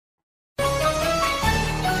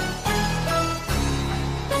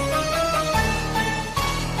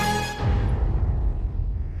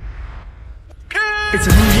It's a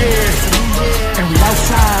new year, and we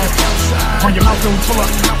outside. On your mouth, don't pull up.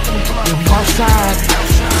 Yeah, we outside.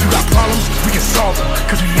 You got problems, we can solve them,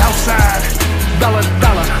 cause we outside. Dollar,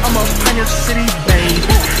 dollar, I'm up in your city, baby.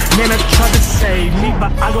 Man, I tried to save me,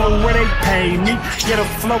 but I go where they pay me. Yeah, the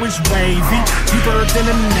flow is wavy, deeper than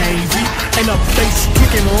the Navy. And the bass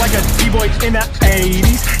kicking like a D-boy in the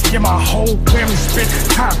 80s. Yeah, my whole family spent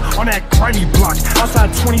time on that grimy block.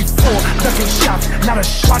 Outside 24, ducking shots, not a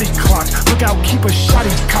shotty clock. Look out, keep a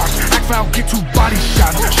shotty cock. Act foul, get 2 body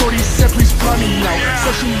shots. Shorty said, please fly me out.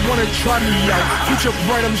 So she wanna try me out. Future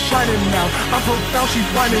bright, I'm shining now. I'm profound, she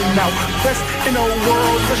finding out. Best in the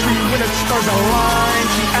world, especially when the stars align.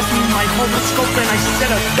 She asked me my horoscope and I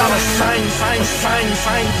said a dollar sign, sign, sign,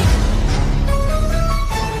 sign.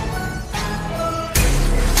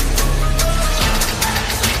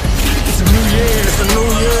 It's a new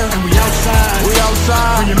year, and we outside. We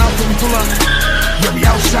outside. Bring your mouth when we pull up. Yeah, we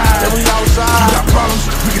outside. Yeah, we outside. You got problems,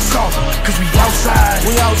 we can solve them, cause we outside.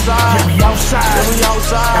 We outside. Yeah, we outside. Yeah, we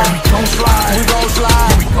outside. And we gon' slide. We gon'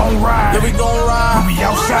 slide. Yeah, we gon' ride. Yeah, we gon' ride. When we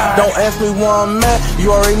outside. Don't ask me where I'm at,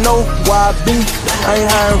 you already know why I be. I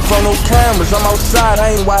ain't hiding from no cameras, I'm outside,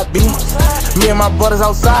 I ain't YB. Me and my brothers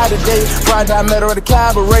outside today. Friday I met her at a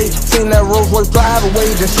cabaret. Seen that Rolls Royce drive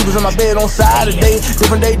away. Then she was in my bed on Saturday.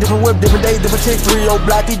 Different day, different whip, different day, different chick. 3-0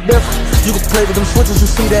 black, he different. You can play with them switches,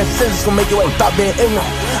 you see that sense. It's gonna make you stop being ignorant.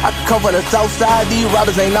 I can come from the south side, these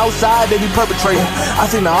robbers ain't outside, they be perpetrating.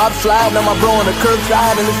 I seen the hop slide, now my bro on the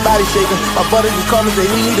curbside and his body shaking. My buddy just called me,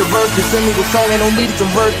 say he need a verse. Just send me the song, ain't no need to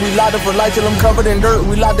converse. We locked in for light till I'm covered in dirt.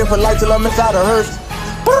 We locked in for light till I'm inside a hearse.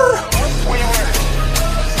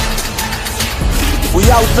 We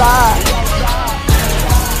outside.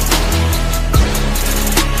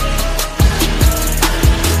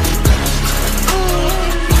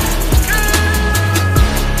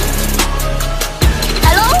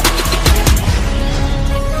 Hello?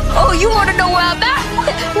 Oh, you wanna know where I'm at?